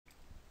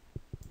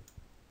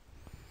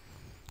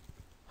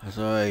That's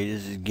alright,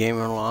 this is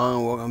Gamer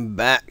Long. Welcome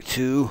back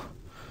to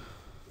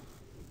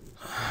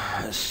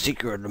The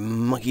Secret of the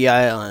Monkey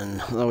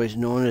Island, otherwise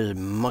known as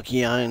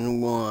Monkey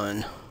Island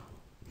 1.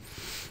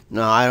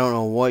 Now, I don't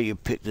know what you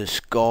picked this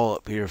skull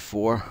up here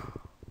for.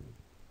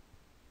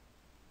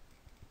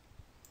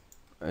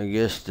 I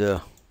guess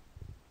to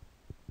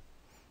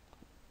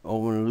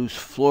open loose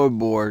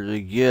floorboards, I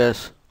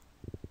guess.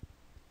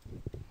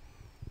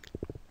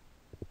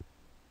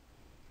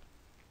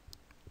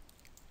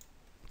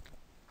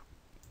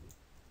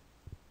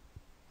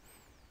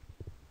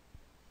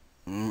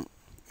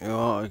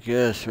 Well, I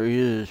guess there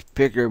is this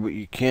picker, but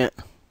you can't.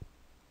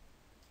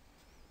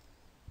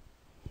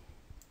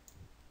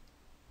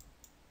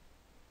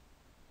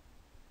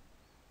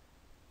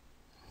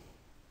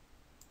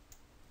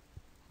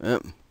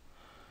 Yep.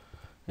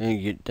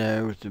 And get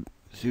there with the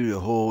through the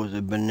hole with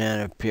the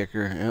banana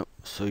picker. Yep.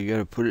 So you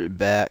gotta put it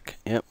back.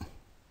 Yep.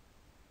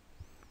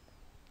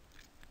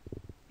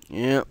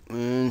 Yep.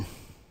 And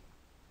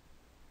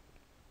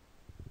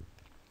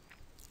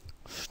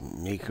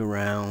sneak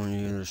around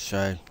the other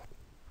side.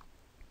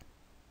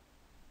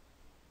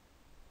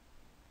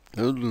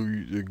 I'll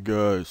eat the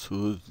guy, so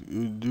let's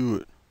do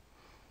it.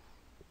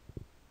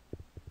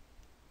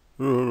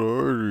 Oh,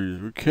 arteries.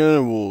 We're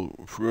cannibals,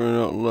 for crying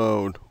out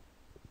loud.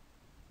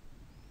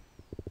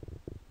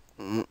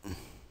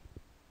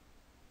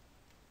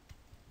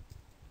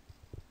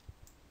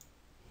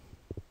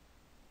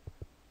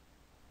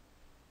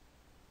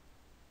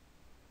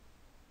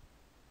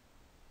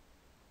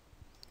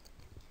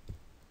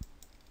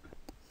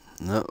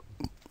 No.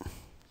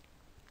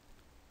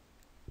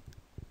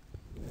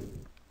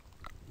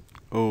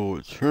 Oh,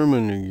 it's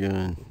Herman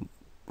again.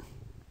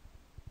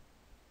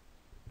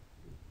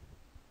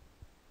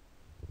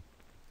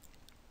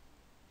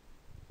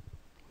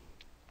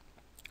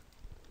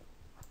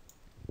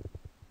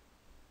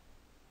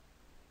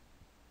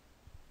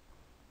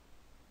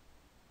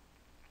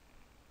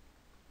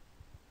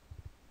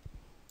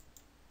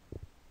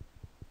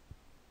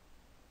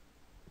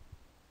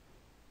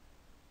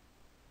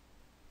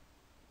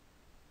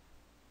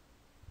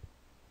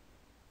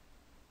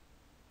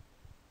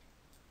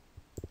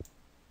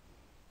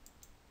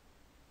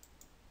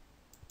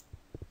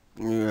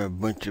 You got a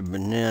bunch of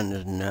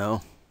bananas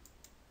now.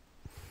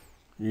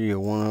 You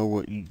wanna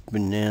go eat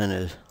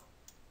bananas.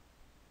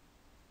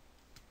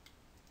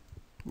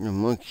 The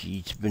monkey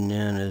eats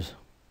bananas.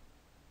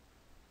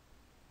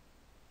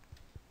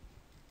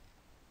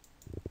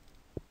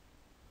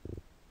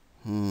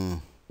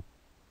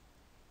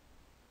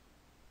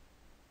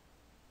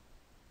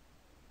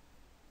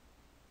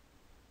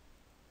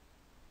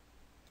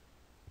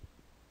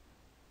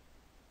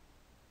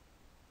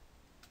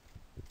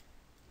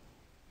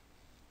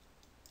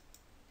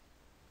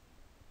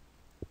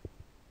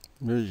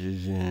 This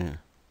is in it.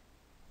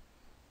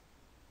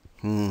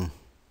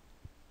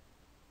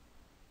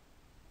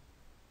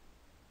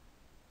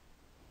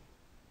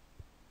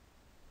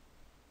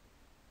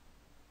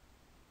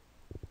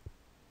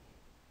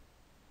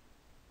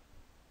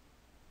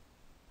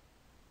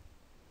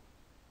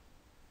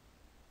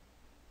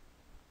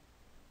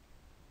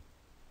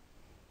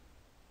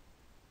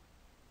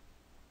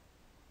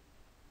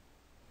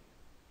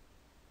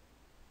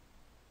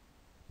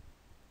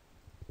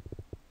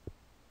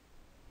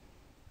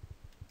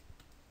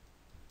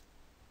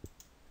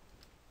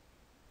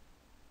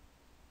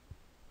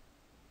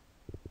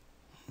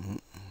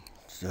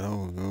 So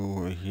we'll go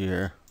over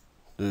here.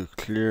 The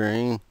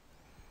clearing.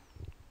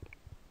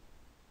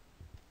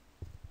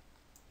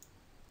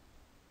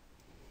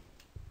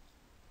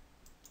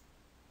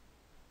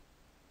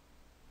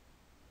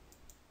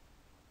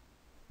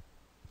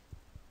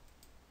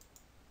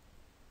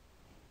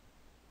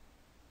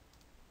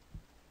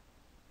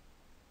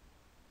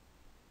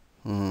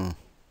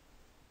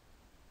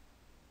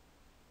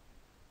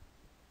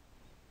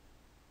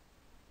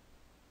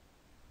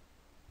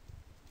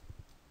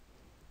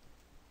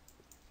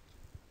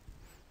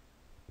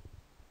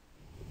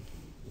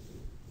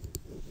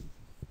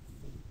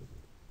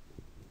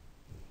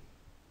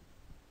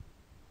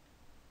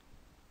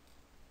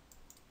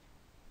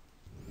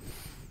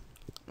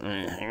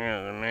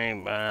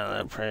 Here's by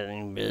the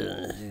present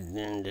business he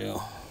didn't do.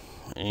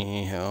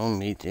 Anyhow,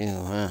 me too,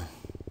 huh?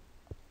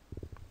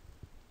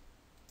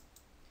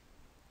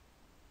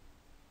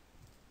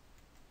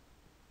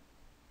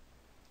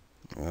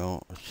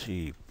 Well, let's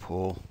see,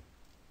 pull.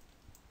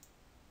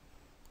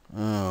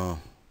 Oh.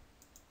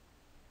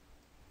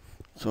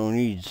 So we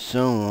need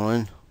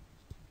someone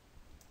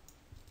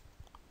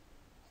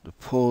to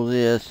pull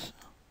this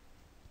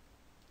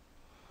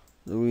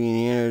so we can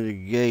enter the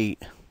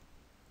gate.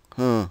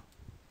 Huh.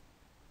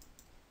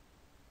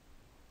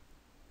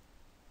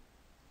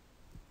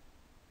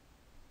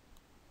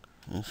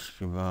 That's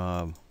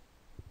kebab.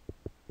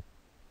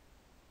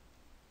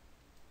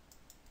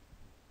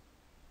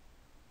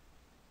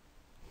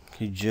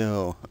 Hey,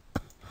 Joe.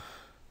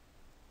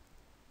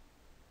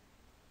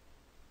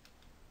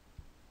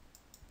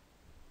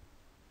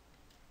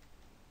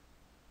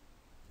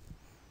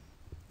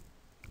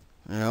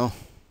 You know?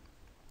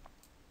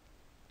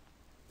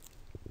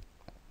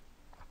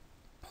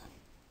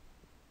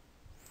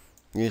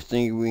 You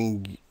think we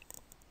can?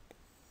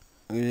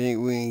 You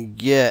think we can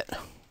get?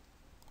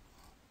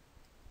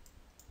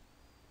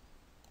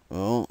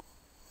 Well,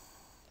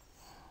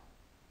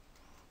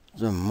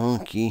 the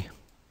monkey.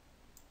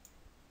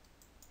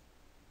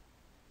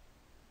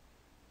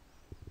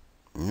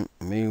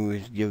 Maybe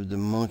we should give the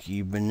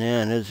monkey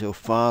bananas. He'll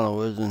follow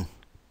us and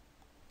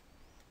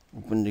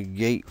open the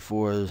gate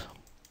for us.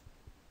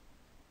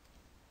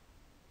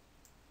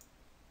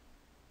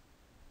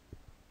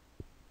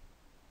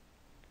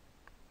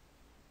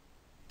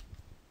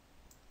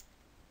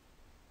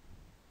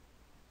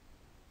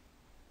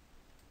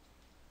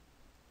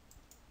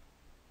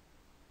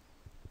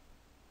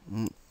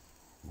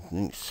 I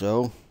think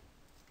so.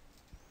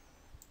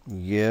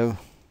 Give.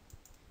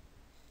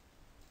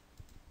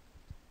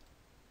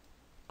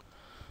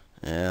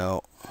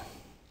 Now,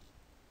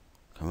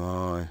 come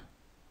on.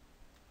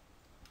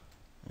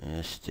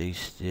 Yeah, stay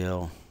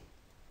still.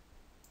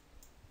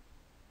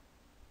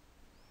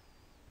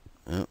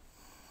 Yep.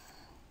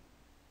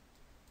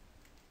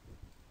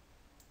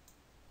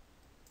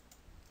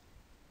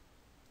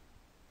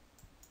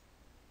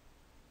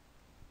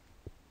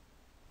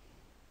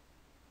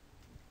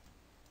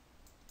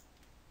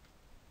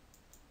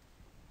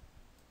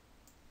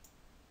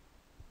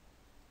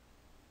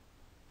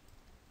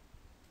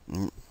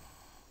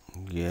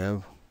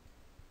 Give.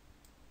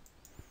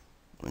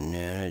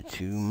 Banana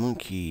to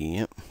monkey.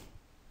 Yep.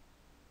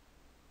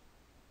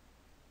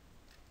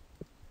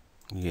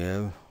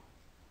 Give.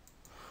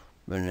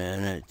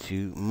 Banana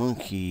to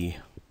monkey.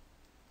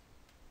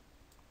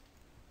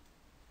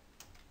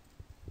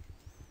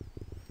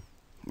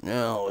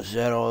 Now, is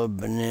that all the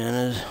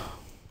bananas?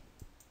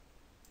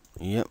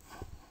 Yep.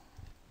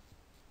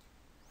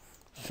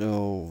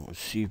 So, let's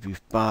see if he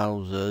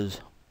follows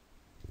us.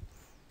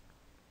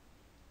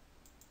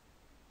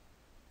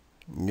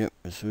 Yep,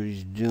 that's what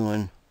he's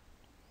doing.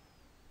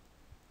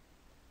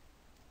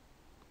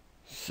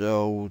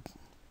 So,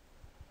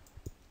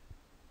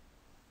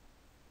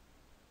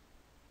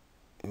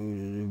 go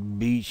to the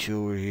beach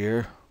over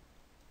here.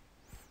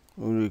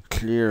 Go to the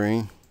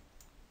clearing.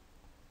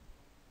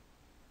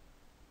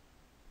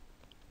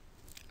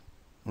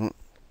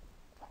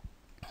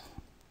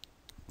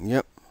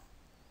 Yep.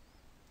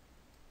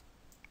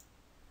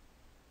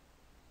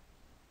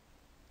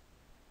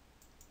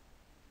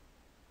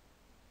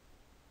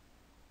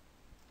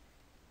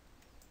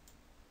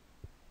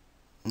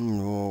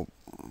 And we'll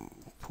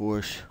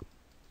push.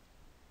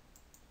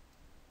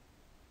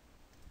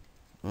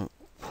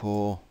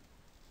 Pull.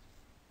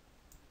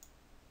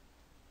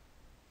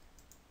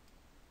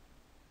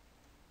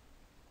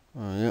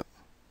 Oh, yep.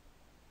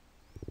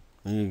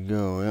 There you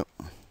go, yep.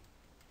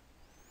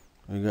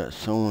 We got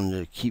someone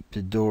to keep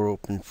the door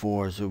open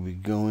for us so we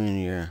go in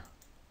here.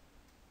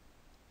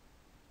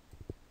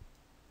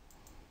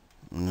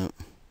 Yep.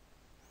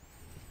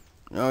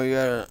 Now we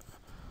gotta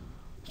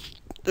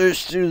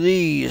thirst through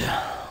these.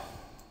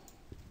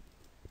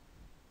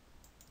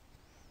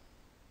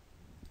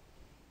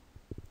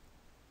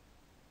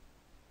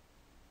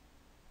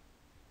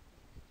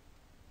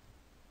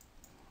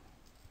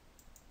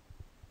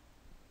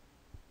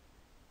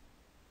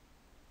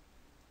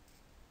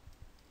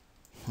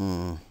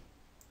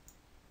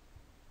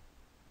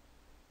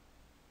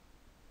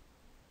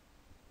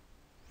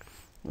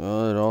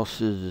 Well, it all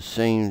says the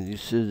same. You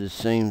said the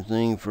same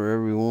thing for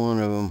every one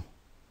of them.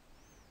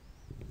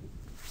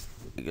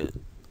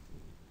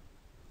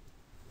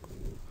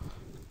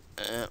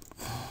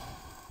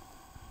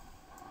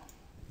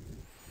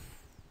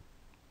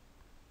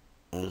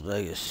 It's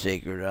like a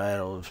sacred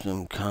idol of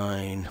some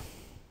kind.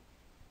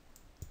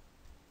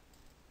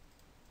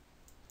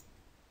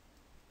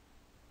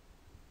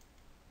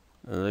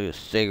 It's like a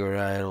sacred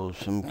idol of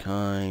some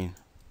kind.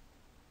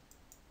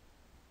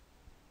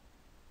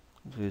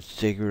 It's like a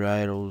sacred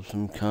idol of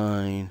some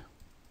kind.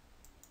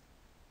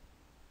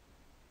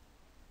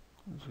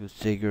 It's like a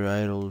sacred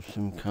idol of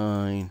some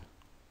kind.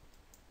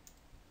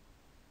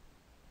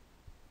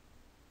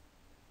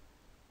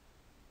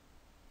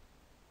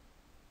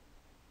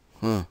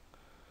 Huh.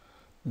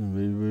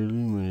 Maybe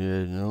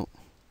illuminated, nope.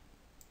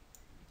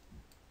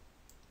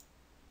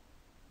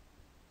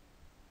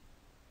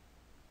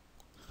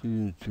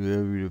 Seems too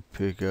heavy to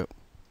pick up.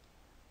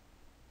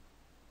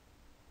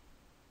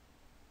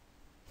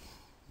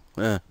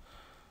 Huh.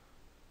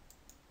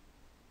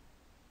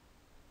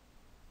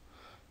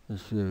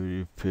 That's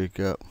heavy to pick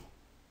up.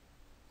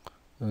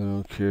 I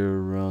don't care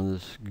around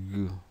this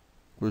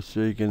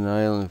forsaken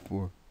island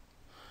for.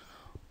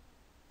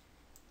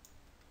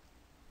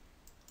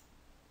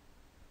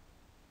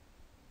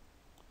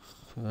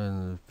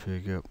 Trying to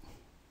pick up.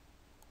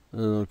 I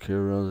don't care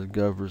around this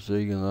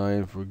godforsaken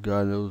island for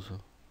God knows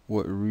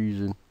what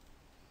reason.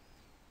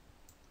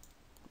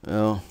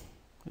 Well,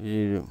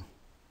 you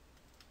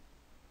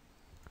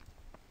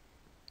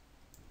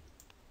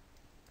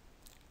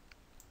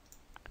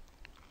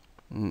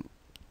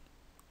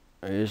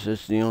I guess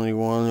that's the only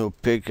one he'll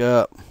pick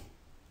up.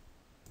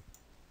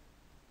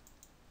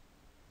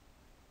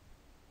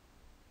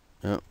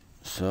 Yep,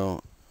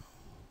 so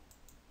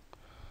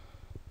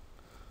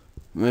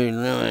Made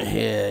lemon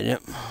head,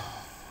 yep.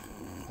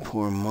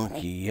 Poor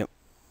monkey, yep.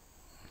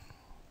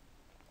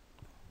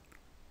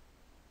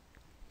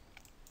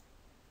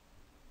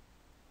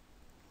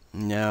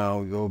 Now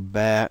we go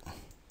back.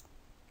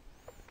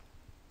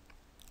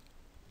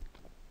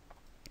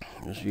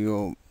 Just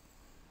go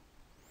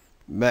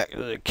back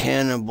to the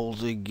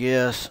cannibals, I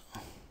guess.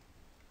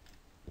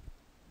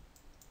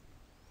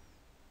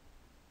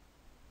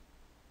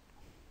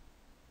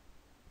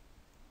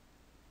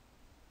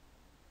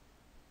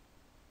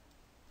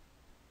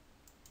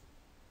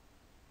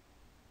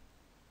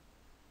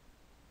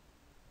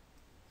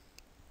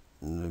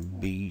 The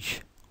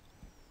beach.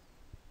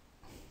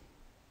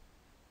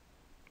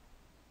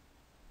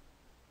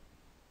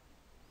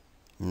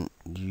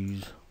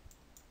 Jeez.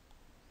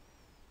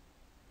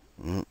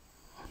 We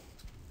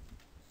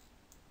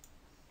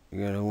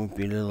got a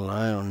wimpy little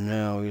island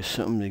now. We got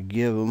something to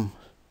give them.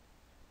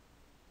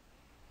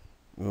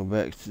 Go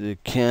back to the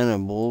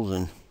cannibals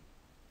and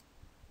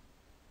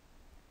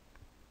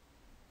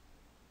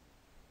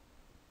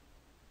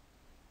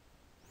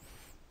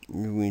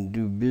we can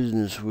do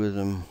business with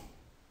them.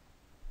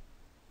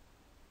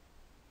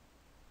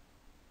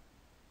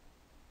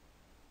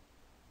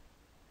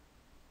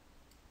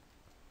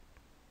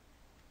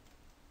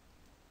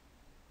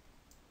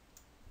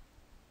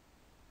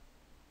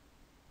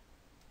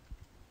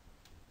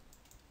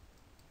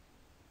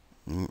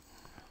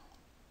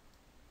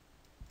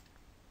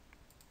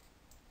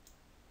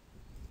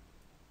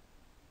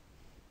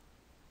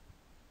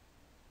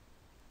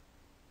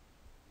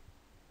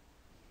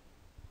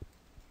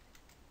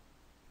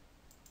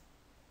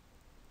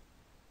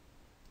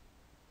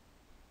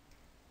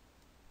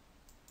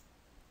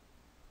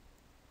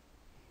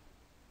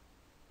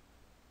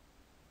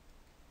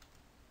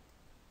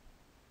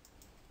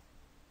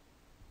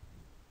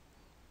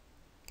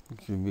 It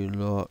should be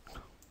locked.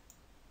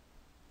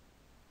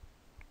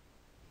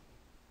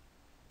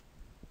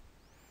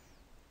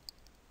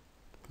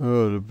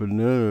 Oh, the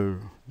banana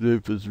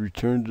dip has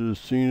returned to the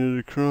scene of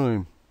the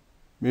crime.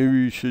 Maybe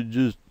you should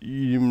just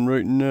eat him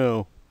right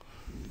now.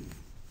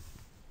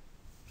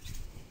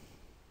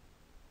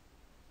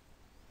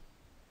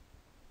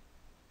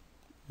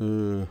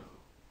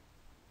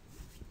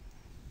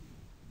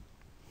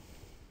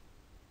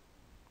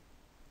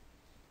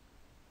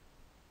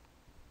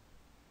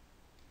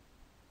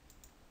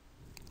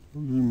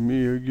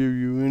 Me, I'll give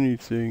you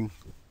anything.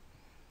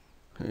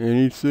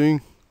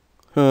 Anything?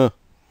 Huh.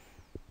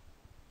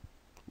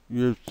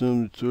 You have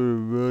some sort of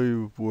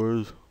value for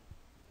us.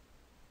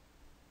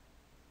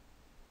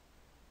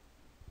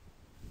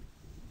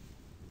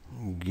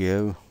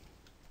 Give.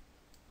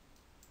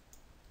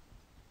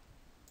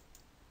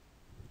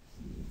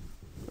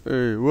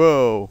 Hey,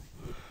 wow.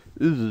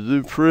 This is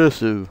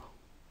impressive.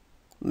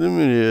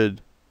 Lemonhead.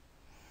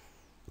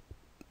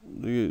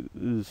 Look at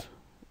this.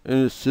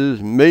 And it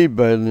says made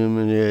by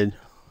Lemonhead.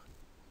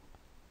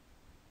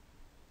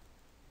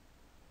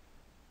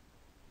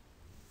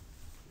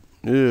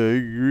 Yeah, I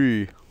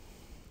agree.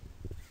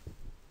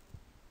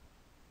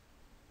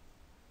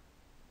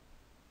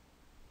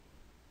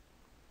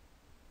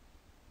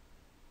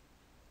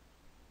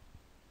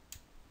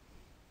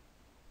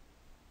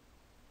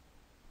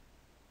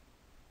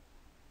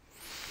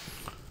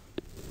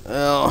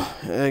 Well,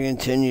 I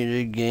continue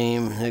the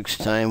game next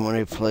time when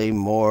I play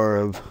more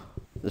of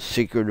The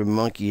Secret of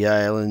Monkey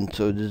Island.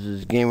 So this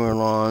is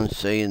Gamerlon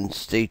saying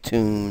stay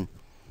tuned.